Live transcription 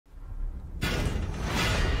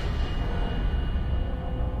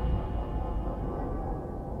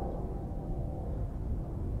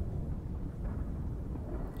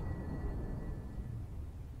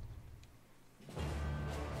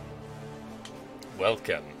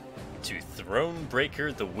Welcome to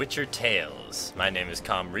Thronebreaker The Witcher Tales. My name is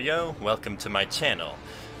CommRio. Welcome to my channel.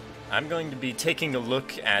 I'm going to be taking a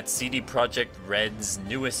look at CD Projekt Red's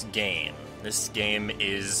newest game. This game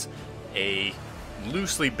is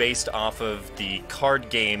loosely based off of the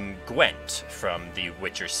card game Gwent from the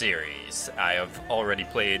Witcher series. I have already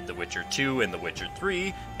played The Witcher 2 and The Witcher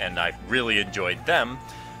 3, and I really enjoyed them,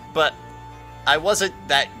 but I wasn't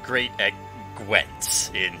that great at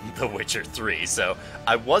Gwent in The Witcher 3, so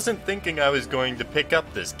I wasn't thinking I was going to pick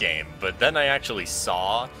up this game, but then I actually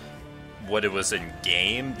saw what it was in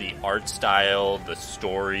game, the art style, the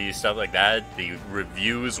story, stuff like that. The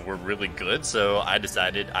reviews were really good, so I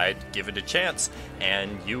decided I'd give it a chance,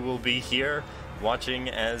 and you will be here watching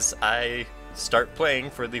as I start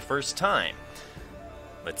playing for the first time.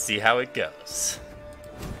 Let's see how it goes.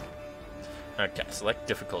 Okay, select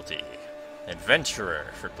difficulty. Adventurer,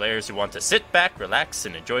 for players who want to sit back, relax,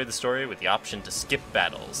 and enjoy the story with the option to skip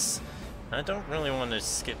battles. I don't really want to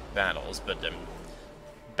skip battles, but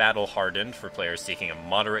battle-hardened for players seeking a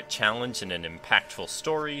moderate challenge and an impactful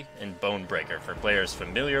story, and Bonebreaker for players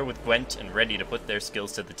familiar with Gwent and ready to put their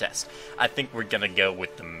skills to the test. I think we're gonna go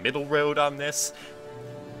with the middle road on this.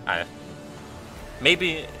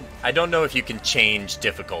 Maybe, I don't know if you can change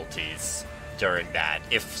difficulties during that.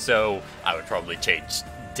 If so, I would probably change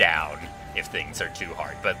down if things are too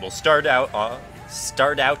hard. But we'll start out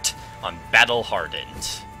on battle hardened.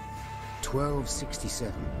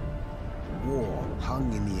 1267. War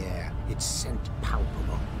hung in the air, its scent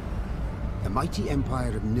palpable. The mighty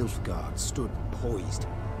empire of Nilfgaard stood poised,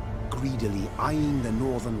 greedily eyeing the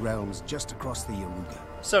northern realms just across the Yaruga.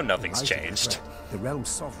 So nothing's changed. The realm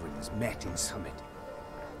sovereigns met in summit.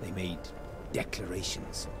 They made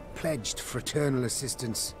declarations, pledged fraternal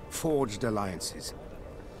assistance, forged alliances.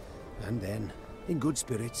 And then, in good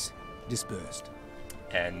spirits, dispersed.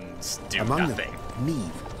 And do Among nothing. Them,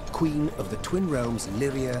 Neve, queen of the twin realms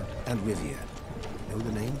Lyria and Rivia. Know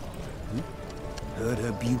the name? Heard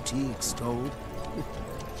her beauty extolled?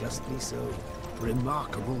 Justly so.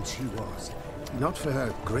 Remarkable she was. Not for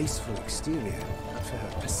her graceful exterior, but for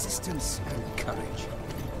her persistence and courage.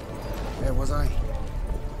 Where was I?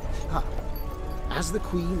 As the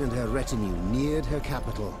queen and her retinue neared her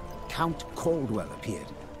capital, Count Caldwell appeared.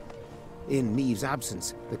 In Neve's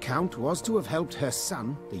absence, the Count was to have helped her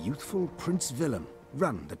son, the youthful Prince Willem,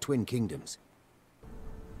 run the Twin Kingdoms.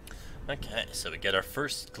 Okay, so we get our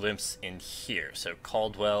first glimpse in here. So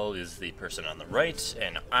Caldwell is the person on the right,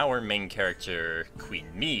 and our main character, Queen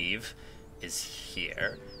Neve, is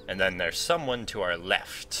here. And then there's someone to our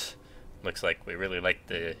left. Looks like we really like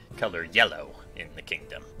the color yellow in the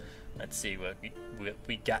kingdom. Let's see what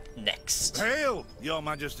we got next. Hail, Your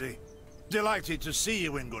Majesty. Delighted to see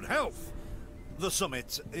you in good health. The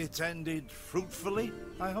summit, it ended fruitfully,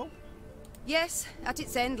 I hope? Yes, at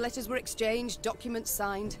its end, letters were exchanged, documents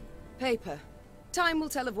signed. Paper. Time will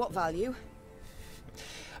tell of what value.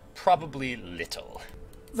 Probably little.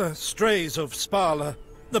 The strays of Spala,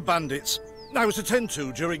 the bandits, I was to tend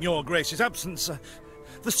to during your Grace's absence.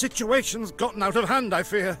 The situation's gotten out of hand, I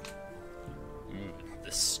fear.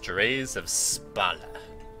 The strays of Spala.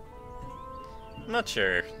 I'm not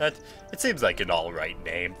sure. It seems like an alright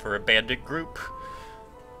name for a bandit group.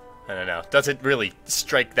 I don't know. Doesn't really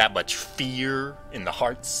strike that much fear in the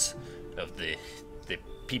hearts of the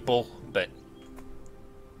people, but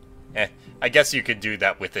I guess you could do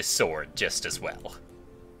that with a sword just as well.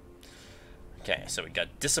 Okay, so we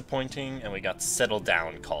got disappointing and we got settle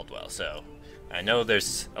down Caldwell. So I know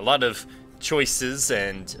there's a lot of choices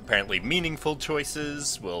and apparently meaningful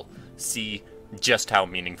choices. We'll see just how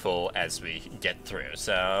meaningful as we get through.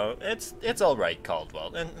 So it's all right,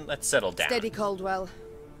 Caldwell, and let's settle down. Steady, Caldwell.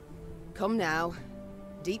 Come now.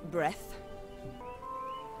 Deep breath.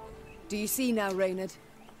 Do you see now, Reynard?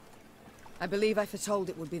 I believe I foretold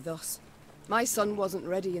it would be thus. My son wasn't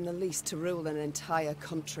ready in the least to rule an entire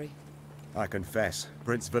country. I confess,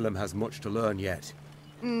 Prince Willem has much to learn yet.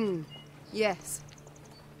 Yes.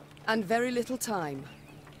 And very little time.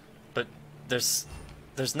 But there's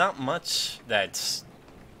not much that...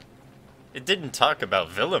 It didn't talk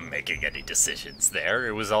about Willem making any decisions there.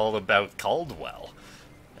 It was all about Caldwell.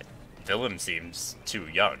 Willem seems too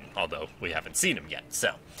young, although we haven't seen him yet,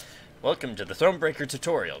 so... Welcome to the Thronebreaker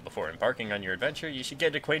tutorial. Before embarking on your adventure, you should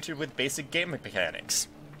get acquainted with basic game mechanics.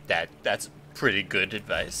 That's pretty good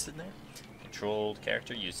advice in there. Controlled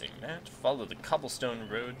character using that. Follow the cobblestone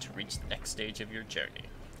road to reach the next stage of your journey.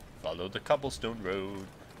 Follow the cobblestone road.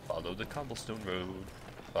 Follow the cobblestone road.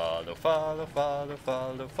 Follow, follow, follow,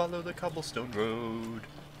 follow, follow the cobblestone road.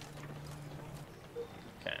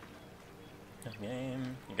 Okay.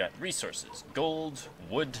 Game. You got resources. Gold,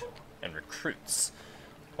 wood, and recruits.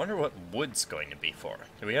 Wonder what wood's going to be for.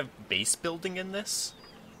 Do we have base building in this?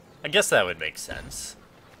 I guess that would make sense.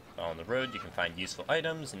 On the road, you can find useful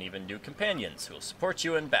items and even new companions who will support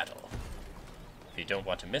you in battle. If you don't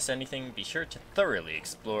want to miss anything, be sure to thoroughly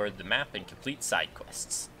explore the map and complete side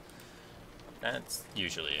quests. That's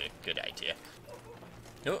usually a good idea.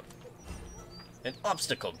 Oh, an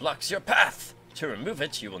obstacle blocks your path! To remove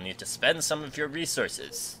it, you will need to spend some of your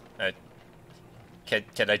resources.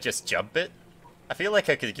 Can I just jump it? I feel like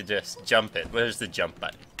I could just jump it. Where's the jump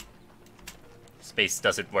button? Space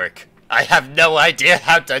doesn't work. I have no idea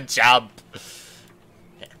how to jump!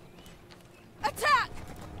 Yeah. Attack!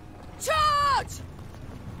 Charge!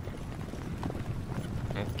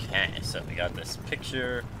 Okay, so we got this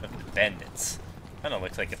picture of the bandits. Kinda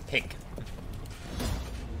looks like a pig.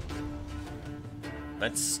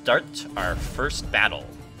 Let's start our first battle.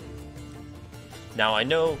 Now, I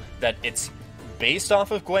know that it's based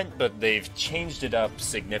off of Gwent, but they've changed it up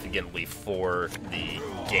significantly for the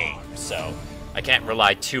game, so I can't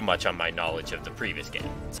rely too much on my knowledge of the previous game.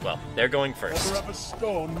 Well, they're going first. Ever have a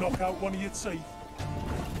stone knock out one of your teeth?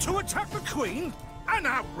 To attack the Queen? An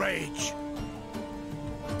outrage!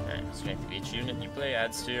 Alright, strength of each unit you play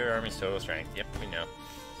adds to your army's total strength. Yep, we know.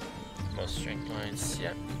 Most strength points,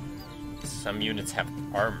 yep. Some units have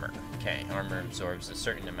armor. Okay, armor absorbs a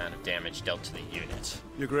certain amount of damage dealt to the unit.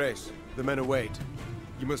 Your Grace, the men await.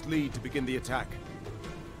 You must lead to begin the attack.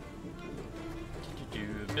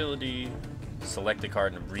 Ability. Select a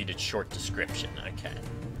card and read its short description. Okay.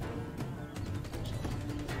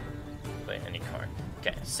 Play any card.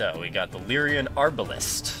 Okay, so we got the Lyrian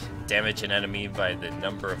Arbalist. Damage an enemy by the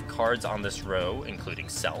number of cards on this row, including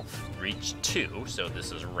self. Reach 2, so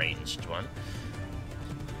this is a ranged one.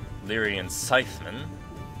 Lyrian Scytheman,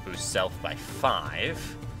 boost self by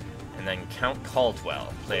 5. And then Count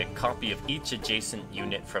Caldwell. Play a copy of each adjacent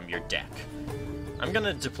unit from your deck. I'm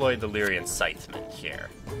gonna deploy the Lyrian Scytheman here.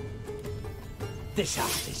 This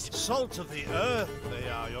artist. Salt of the earth, they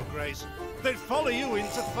are, Your Grace. They'd follow you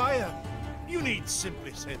into fire. You need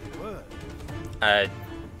simply say the word. I'd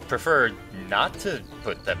prefer not to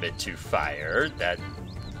put them into fire. That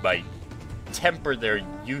might temper their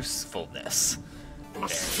usefulness.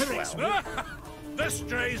 Very well. The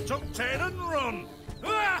strays took tail and run.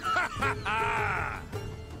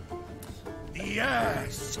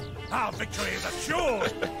 Yes, our victory is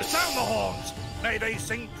assured. Sound the horns. May they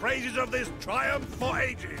sing praises of this triumph for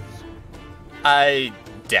ages. I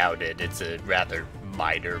doubt it. It's a rather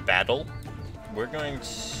minor battle. We're going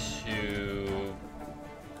to...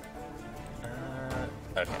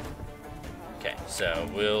 okay. Okay, so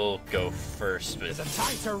we'll go first with... There's a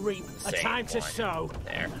time to reap, a time to sow.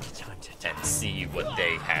 There. And see what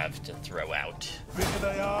they have to throw out. Bigger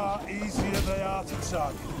they are, easier they are to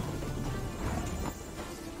target.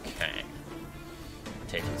 Okay.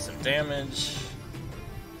 Taking some damage.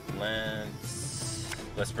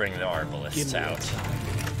 Let's bring the Arbalists out.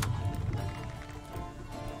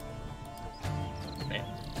 Okay.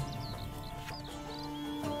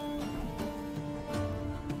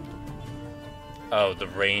 Oh, the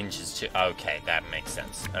range is too... okay, that makes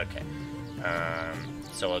sense. Okay.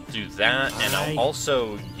 So I'll do that, and I'll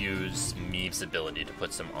also use Meave's ability to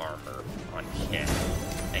put some armor on him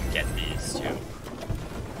and get these two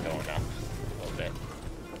going up a little bit.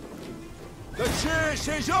 The chase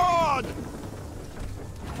is on!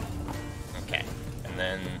 Okay, and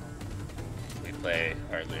then we play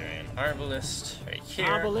our Lyrian Arbalist right here.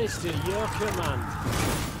 Arbalist at your command.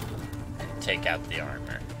 And take out the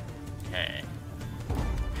armor. Okay.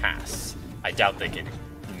 Pass. I doubt they can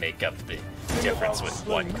make up the difference with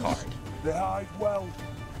one card. They hide well.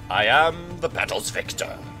 I am the battle's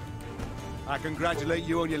victor. I congratulate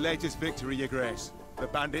you on your latest victory, Your Grace. The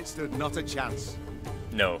bandits stood not a chance.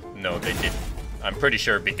 No, they didn't. I'm pretty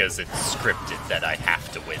sure because it's scripted that I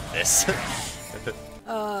have to win this.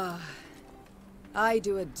 I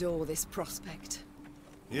do adore this prospect.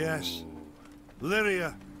 Yes.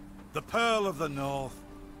 Lyria, the Pearl of the North.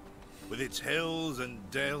 With its hills and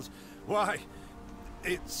dales. Why,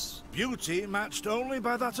 its beauty matched only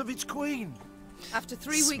by that of its queen. After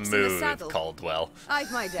 3 weeks in the Smooth, saddle, Caldwell.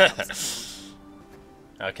 I've my doubts.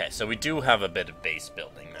 Okay, so we do have a bit of base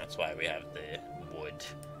building. That's why we have the wood.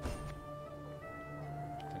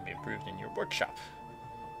 Can be improved in your workshop.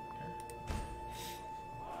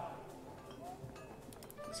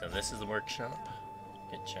 So this is the workshop.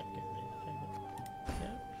 Get check it.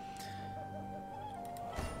 Yeah.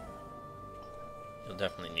 You'll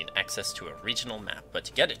definitely need access to a regional map, but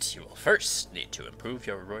to get it, you will first need to improve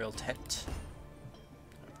your royal tent.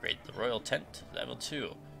 Upgrade the royal tent, level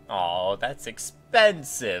 2. Oh, that's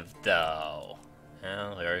expensive, though.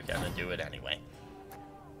 Well, we're gonna do it anyway.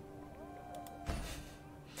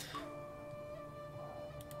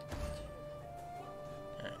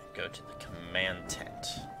 Go to the command tent.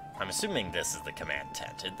 I'm assuming this is the command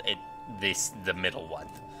tent. The middle one.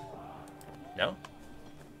 No?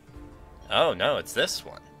 Oh, no, it's this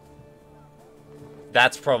one.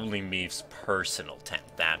 That's probably Meave's personal tent.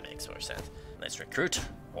 That makes more sense. Let's recruit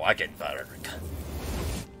Wagenberg.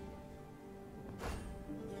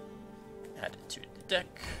 Add it to the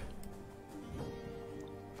deck.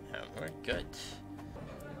 And we're good.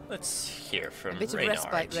 Let's hear from Bit of Reynard.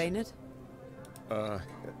 respite, Reynard.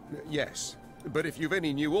 Yes. But if you've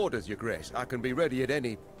any new orders, Your Grace, I can be ready at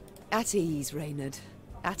any... At ease, Reynard.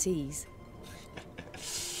 At ease.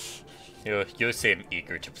 You seem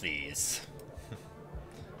eager to please.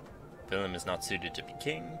 Willem is not suited to be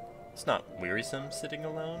king. It's not wearisome sitting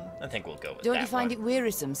alone. I think we'll go with that. Don't you find it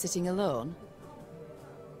wearisome sitting alone?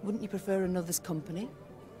 Wouldn't you prefer another's company?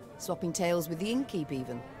 Swapping tales with the innkeep,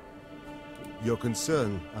 even? Your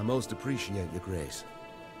concern, I most appreciate, Your Grace.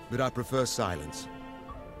 But I prefer silence.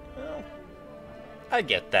 Well, I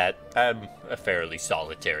get that. I'm a fairly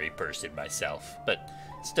solitary person myself, but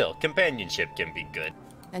still, companionship can be good.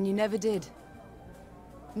 And you never did.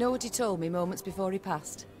 Know what he told me moments before he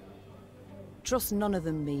passed? Trust none of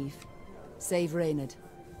them, Meave. Save Reynard.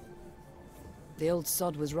 The old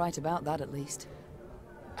sod was right about that, at least.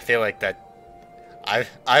 I feel like that...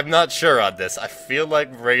 I'm not sure on this. I feel like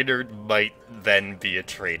Reynard might then be a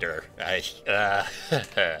traitor. I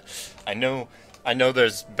know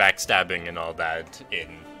there's backstabbing and all that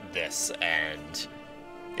in this, and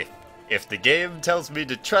if the game tells me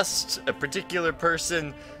to trust a particular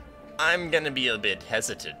person, I'm gonna be a bit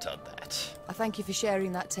hesitant on that. I thank you for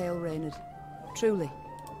sharing that tale, Reynard. Truly.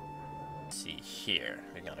 Let's see here.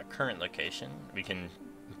 We got our current location. We can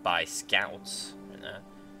buy scouts and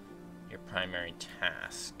your primary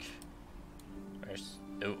task. Where's...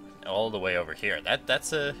 Ooh, all the way over here.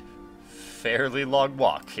 That's a fairly long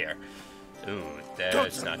walk here. Ooh,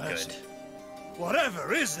 that's not good.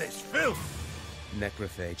 Whatever is this filth?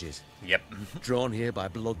 Necrophages. Yep. Drawn here by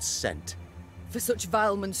blood scent. For such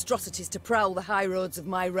vile monstrosities to prowl the high roads of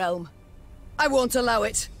my realm. I won't allow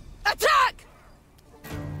it. Attack!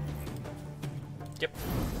 Yep.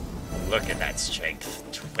 Look at that strength.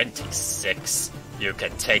 26. You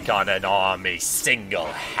can take on an army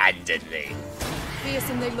single-handedly.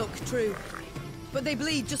 Fearsome they look, true. But they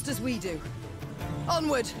bleed just as we do.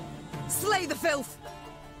 Onward! Slay the filth!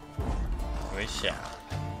 We shall.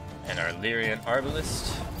 And our Lyrian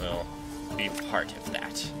Arbalist will be part of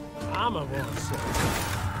that. Armor won't serve.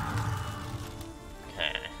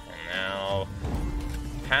 Okay, and now...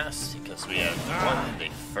 pass, because we have won the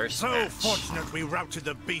first So match. fortunate we routed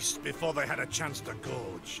the beast before they had a chance to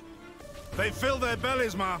gorge. They filled their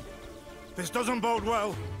bellies, ma'am. This doesn't bode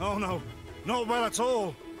well. Oh no, not well at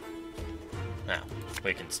all. Now,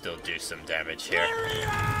 we can still do some damage here.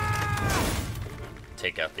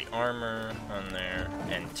 Take out the armor on there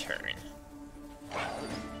and turn.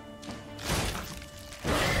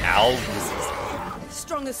 Ow!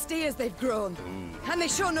 Strong as steers they've grown. And they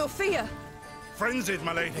show no fear. Frenzied,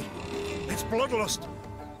 my lady. It's bloodlust.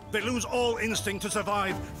 They lose all instinct to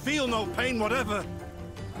survive, feel no pain whatever.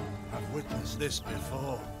 I've witnessed this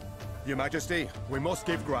before. Your Majesty, we must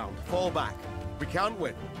give ground. Fall back. We can't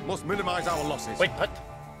win. Must minimize our losses. Wait, what?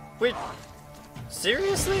 Wait,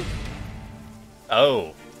 seriously?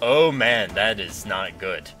 Oh man, that is not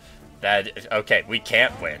good. Okay, we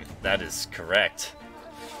can't win. That is correct.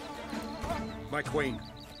 My queen,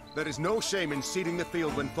 there is no shame in ceding the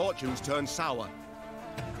field when fortunes turn sour.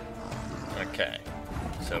 Okay,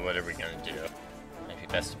 so what are we gonna do? It'd be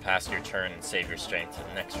best to pass your turn and save your strength for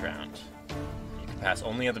the next round. You can pass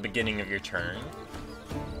only at the beginning of your turn.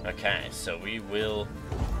 Okay, so we will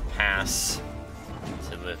pass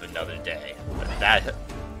to live another day. But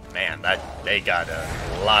they got a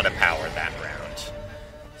lot of power that round.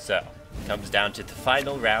 So, it comes down to the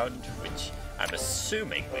final round, which I'm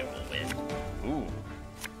assuming we will win. Ooh,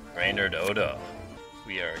 Reynard Odo.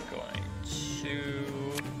 We are going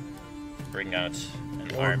to bring out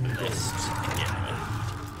an armed list to begin with.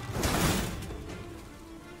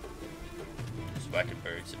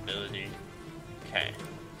 Wackenberg's ability. Okay,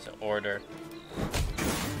 so order.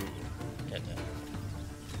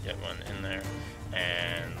 Get one in there.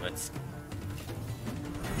 And let's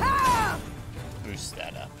boost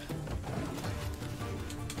that up.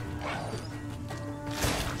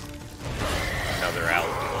 Another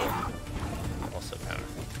owl. Also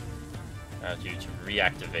powerful. Allows you to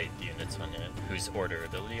reactivate the units whose order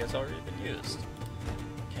ability has already been used.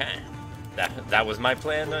 Okay. That was my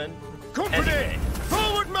plan then. Company! Anyway.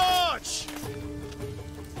 Forward march!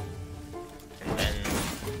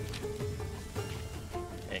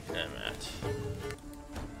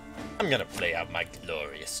 I'm gonna play out my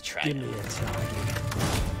glorious Give trident me a target.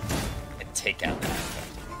 and take out that one.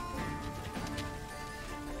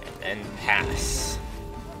 And then pass.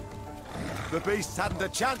 The beasts hadn't a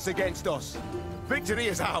chance against us. Victory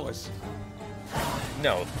is ours.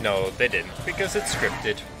 No, they didn't, because it's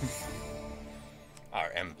scripted. Our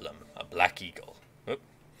emblem, a black eagle. Oop.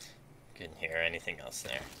 Couldn't hear anything else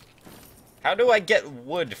there. How do I get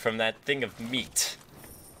wood from that thing of meat?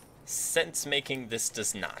 Sense making this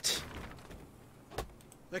does not.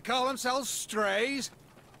 They call themselves strays?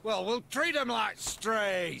 Well, we'll treat them like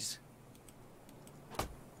strays.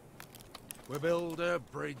 We build a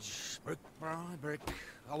bridge, brick by brick.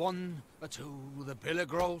 A one, a two, the pillar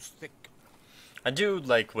grows thick. I do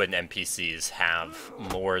like when NPCs have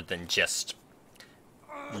more than just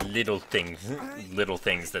little things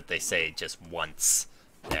that they say just once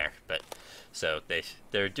there. But so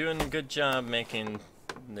they're doing a good job making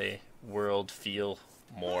the world feel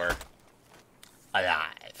more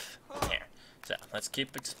alive. There. So let's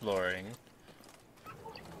keep exploring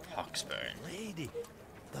Hawksburn. Lady,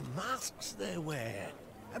 the masks they wear.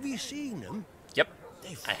 Have you seen them? Yep,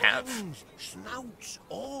 They've I have. fangs, snouts,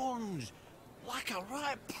 horns, like a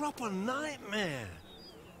right proper nightmare.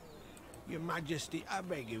 Your Majesty, I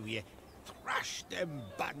beg of you, thrash them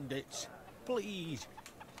bandits, please.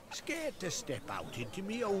 Scared to step out into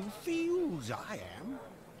me own fields, I am.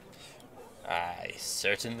 I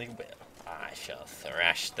certainly will. I shall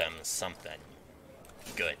thrash them something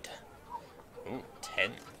good. Ooh,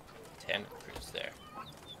 10 recruits there.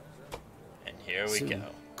 And here we Soon, go.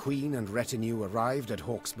 Queen and retinue arrived at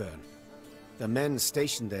Hawksburn. The men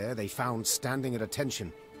stationed there they found standing at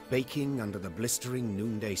attention, baking under the blistering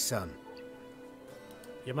noonday sun.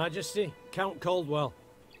 Your Majesty, Count Caldwell.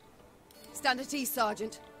 Stand at ease,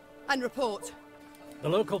 Sergeant, and report. The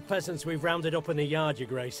local peasants we've rounded up in the yard, Your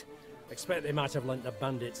Grace. Expect they might have lent the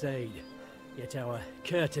bandits aid. Yet our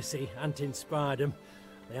courtesy hadn't inspired them.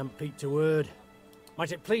 They haven't peeped a word.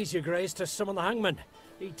 Might it please Your Grace to summon the hangman?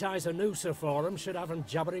 He ties a noose for them, should have them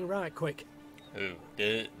jabbering right quick. Ooh,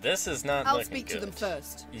 this is not I'll looking speak good. to them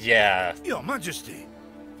first. Yeah, Your Majesty,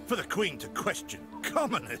 for the Queen to question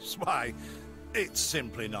commoners, why, it's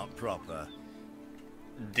simply not proper.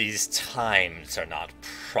 these times are not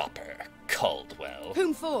proper, Caldwell.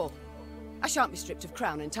 Whom for? I shan't be stripped of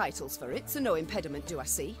crown and titles for it, so no impediment do I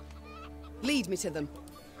see. Lead me to them.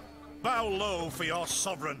 Bow low for your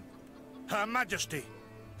sovereign, Her Majesty,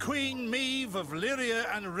 Queen Meve of Lyria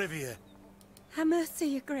and Rivia. Ha' mercy,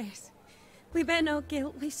 Your Grace. We bear no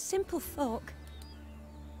guilt, we simple folk.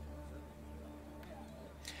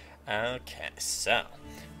 Okay, so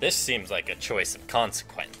this seems like a choice of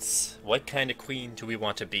consequence. What kind of queen do we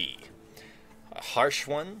want to be? A harsh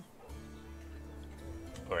one?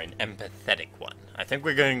 Or an empathetic one? I think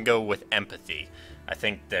we're going to go with empathy. I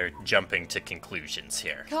think they're jumping to conclusions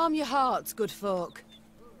here. Calm your hearts, good folk.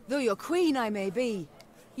 Though your queen I may be,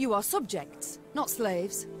 you are subjects, not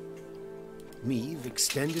slaves. Meve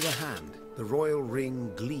extended a hand, the royal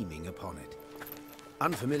ring gleaming upon it.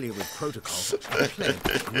 Unfamiliar with protocol,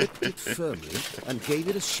 Clegg gripped it firmly and gave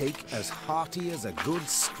it a shake as hearty as a good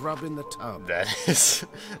scrub in the tub.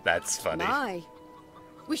 That's funny. My,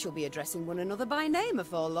 we shall be addressing one another by name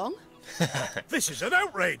afore long. This is an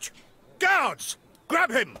outrage! Guards! Grab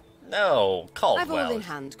him! No, Caldwell. I've all in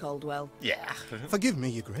hand, Caldwell. Yeah. Forgive me,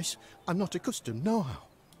 Your Grace. I'm not accustomed, no-how.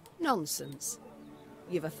 Nonsense.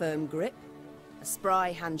 You've a firm grip, a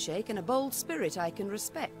spry handshake, and a bold spirit I can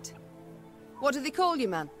respect. What do they call you,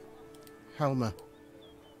 man? Helmer,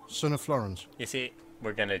 son of Florence. You see,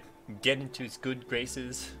 we're gonna get into his good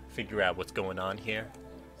graces, figure out what's going on here.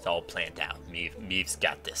 It's all planned out. Meve's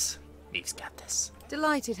got this. Meve's got this.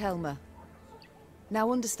 Delighted, Helmer.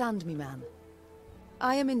 Now understand me, man.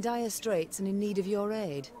 I am in dire straits and in need of your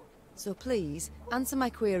aid. So please, answer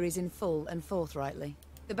my queries in full and forthrightly.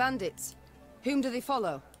 The bandits, whom do they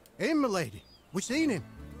follow? Him, my lady. We seen him.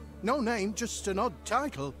 No name, just an odd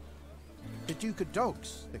title. The Duke of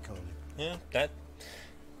Dogs, they call him. Yeah, that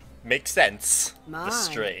makes sense. My. The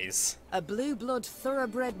strays. A blue-blood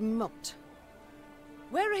thoroughbred mutt.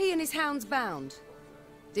 Where are he and his hounds bound?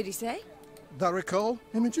 Did he say? That recall,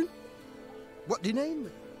 Imogen? What do you name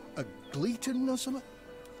it? A Gleaton or something?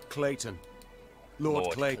 Clayton.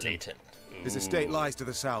 Lord Clayton. His estate lies to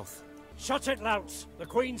the south. Shut it, louts! The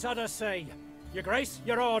Queen's had her say. Your Grace,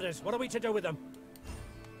 your orders. What are we to do with them?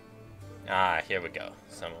 Ah, here we go.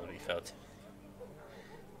 Some will be felt.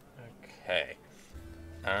 Okay.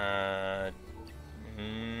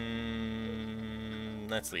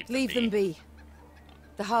 Let's leave Leave them be.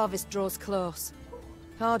 The harvest draws close.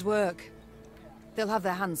 Hard work. They'll have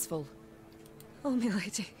their hands full. Oh, my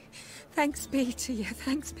lady, Thanks be to you,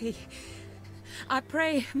 thanks be. I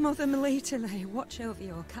pray Mother Melitele watch over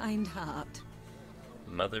your kind heart.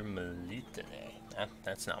 Mother Melitele.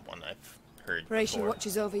 That's not one I've heard Pray she before.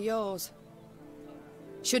 watches over yours.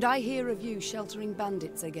 Should I hear of you sheltering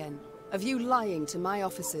bandits again, of you lying to my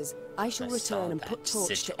officers, I shall return and put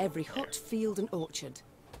torch to every hut, field and orchard.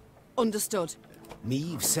 Understood.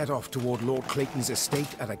 Meve set off toward Lord Clayton's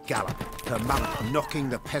estate at a gallop, her mount knocking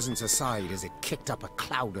the peasants aside as it kicked up a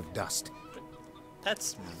cloud of dust.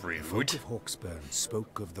 That's The folk rude. of Hawksburn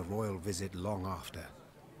spoke of the royal visit long after,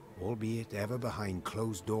 albeit ever behind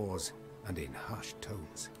closed doors and in hushed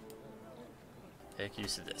tones. Take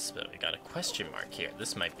use of this, but we got a question mark here.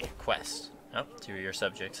 This might be a quest. Oh, two of your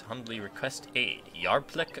subjects humbly request aid.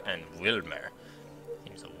 Yarplek and Wilmer.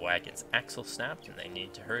 Seems a wagon's axle snapped and they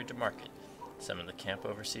need to hurry to market. Some of the camp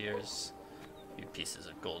overseers. A few pieces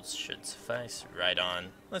of gold should suffice. Right on.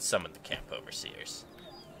 Let's summon the camp overseers.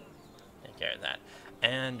 Take care of that.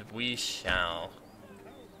 And we shall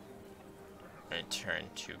return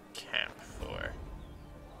to camp for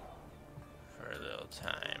a little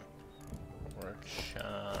time.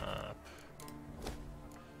 Workshop.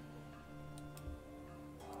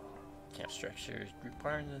 Camp structure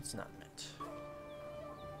requirements not met.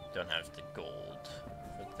 Don't have the gold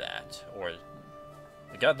for that. Or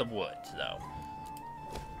we got the wood though.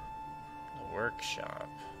 The workshop.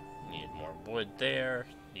 Need more wood there.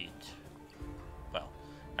 Well,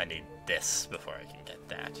 I need this before I can get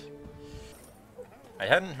that. I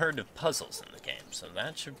hadn't heard of puzzles in the game, so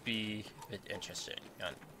that should be a bit interesting.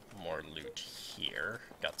 Got more loot here.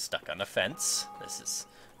 Got stuck on a fence. This is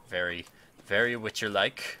very, very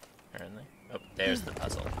Witcher-like, apparently. Oh, there's the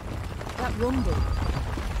puzzle. That rumble.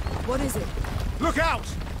 What is it? Look out!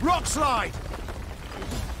 Rock slide!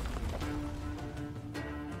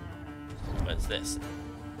 What's this?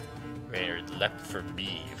 Raynard leapt for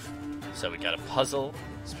Beeve. So we got a puzzle,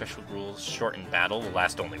 special rules, shortened battle, will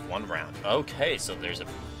last only 1 round. Okay, so there's a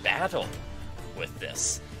battle with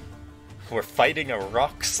this. We're fighting a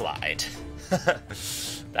rock slide.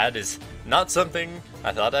 That is not something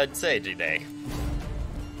I thought I'd say today.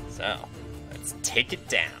 So, let's take it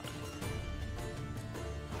down.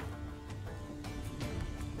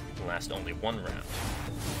 Will last only 1 round.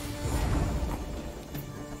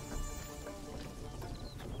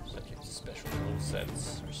 Subject to special rule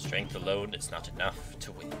sets. Strength alone is not enough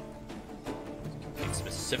to win. Complete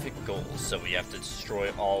specific goals, so we have to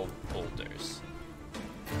destroy all boulders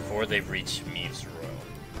before they reach Meve's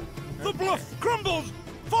row. The bluff crumbles!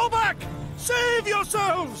 Fall back! Save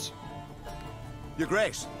yourselves! Your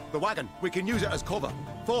Grace, the wagon. We can use it as cover.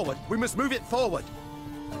 Forward. We must move it forward.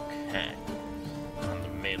 Okay. On the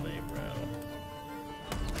melee row.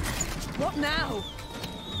 What now?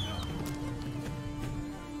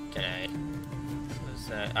 Can I? What's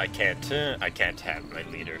that? I can't have my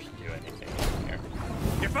leader do anything here.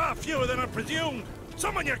 You're far fewer than I presumed!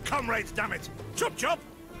 Summon your comrades, damn it! Chop chop!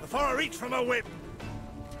 Before I reach for my whip!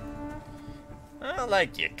 I don't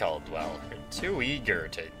like you, Caldwell. You're too eager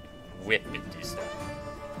to whip and do stuff.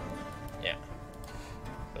 Yeah.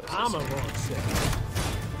 I'm a wrong set.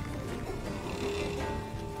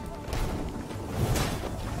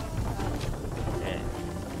 Okay.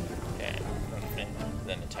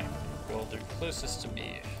 Then attack the boulder closest to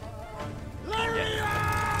me.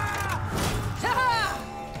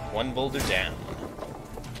 One boulder down.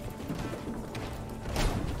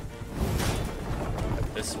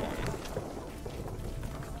 This one.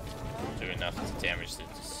 Do enough to damage the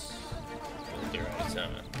boulder on its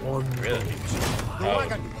own. Really? The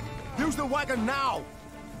wagon! Use the wagon now!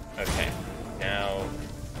 Okay. Now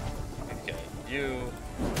we've got you.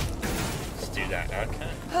 Let's do that.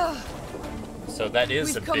 Okay. So that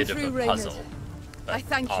is We've a come bit of a through, puzzle. Raynard. But I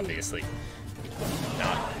thank you. obviously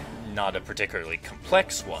not a particularly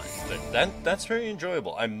complex one, but that's very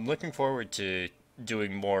enjoyable. I'm looking forward to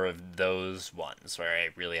doing more of those ones where I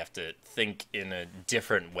really have to think in a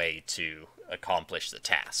different way to accomplish the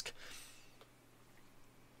task.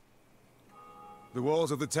 The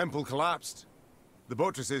walls of the temple collapsed. The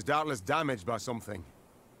buttresses doubtless damaged by something.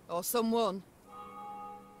 Or someone.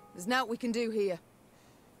 There's naught we can do here.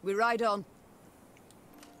 We ride on.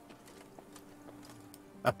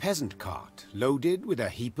 A peasant cart, loaded with a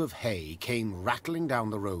heap of hay, came rattling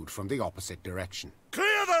down the road from the opposite direction.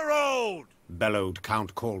 Clear the road! Bellowed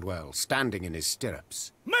Count Caldwell, standing in his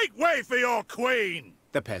stirrups. Make way for your queen!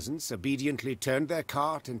 The peasants obediently turned their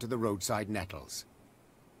cart into the roadside nettles.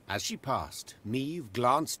 As she passed, Meve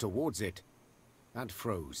glanced towards it and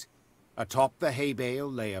froze. Atop the hay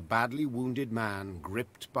bale lay a badly wounded man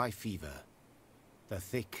gripped by fever. The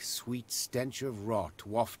thick, sweet stench of rot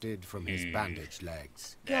wafted from his bandaged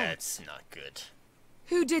legs. That's not good.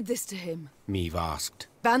 Who did this to him? Meave asked.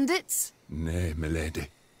 Bandits? Nay, milady.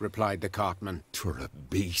 Replied the cartman. 'Twere a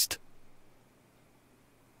beast.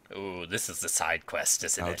 Ooh, this is the side quest,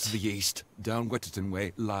 isn't Out it? to the east, down Wetterton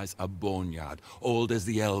Way, lies a boneyard. Old as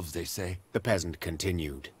the elves, they say. The peasant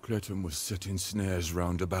continued. Clayton was setting snares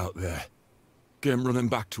round about there. Came running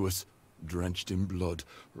back to us, drenched in blood,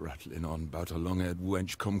 rattling on about a long-haired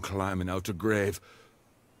wench come climbing out a grave.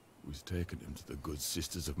 We's taken him to the good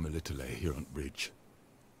sisters of Melitele here on bridge.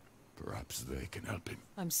 Perhaps they can help him.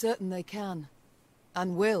 I'm certain they can.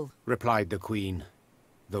 And will. Replied the queen.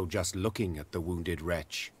 Though just looking at the wounded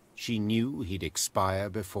wretch, she knew he'd expire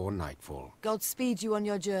before nightfall. God speed you on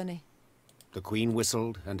your journey. The queen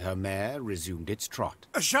whistled, and her mare resumed its trot.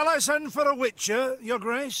 Shall I send for a witcher, your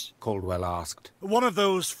grace? Caldwell asked. One of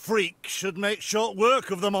those freaks should make short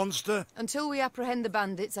work of the monster. Until we apprehend the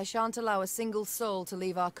bandits, I shan't allow a single soul to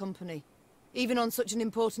leave our company. Even on such an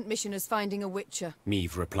important mission as finding a witcher.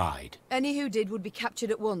 Meave replied. Any who did would be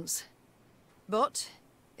captured at once. But,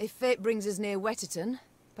 if fate brings us near Wetterton,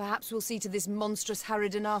 perhaps we'll see to this monstrous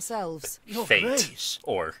harridan ourselves. Your Fate, grace,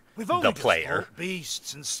 or we've only the just player. fought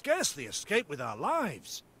beasts and scarcely escaped with our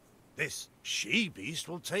lives. This she-beast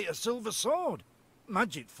will take a silver sword.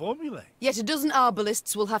 Magic formulae. Yet a dozen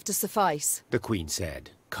arbalists will have to suffice. The queen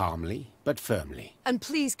said, calmly but firmly. And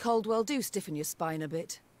please, Caldwell, do stiffen your spine a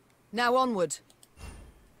bit. Now onward.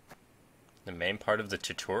 The main part of the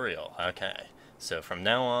tutorial. Okay. So from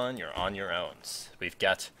now on, you're on your own. We've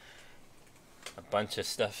got a bunch of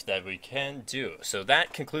stuff that we can do. So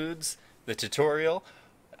that concludes the tutorial.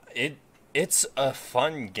 It's a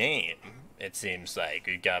fun game, it seems like.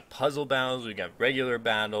 We got puzzle battles, we got regular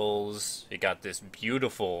battles, we got this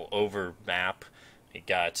beautiful over map, we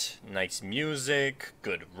got nice music,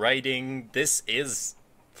 good writing. This is,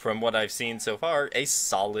 from what I've seen so far, a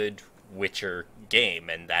solid Witcher game,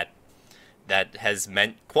 and that has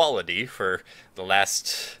meant quality for the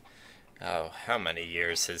last, how many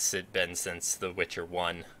years has it been since The Witcher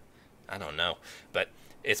 1? I don't know, but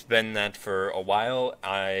it's been that for a while.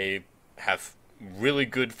 I have really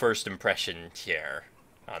good first impression here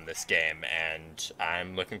on this game, and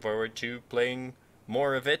I'm looking forward to playing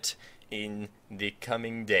more of it in the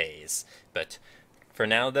coming days. But for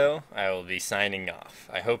now, though, I will be signing off.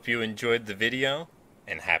 I hope you enjoyed the video,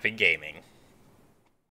 and happy gaming.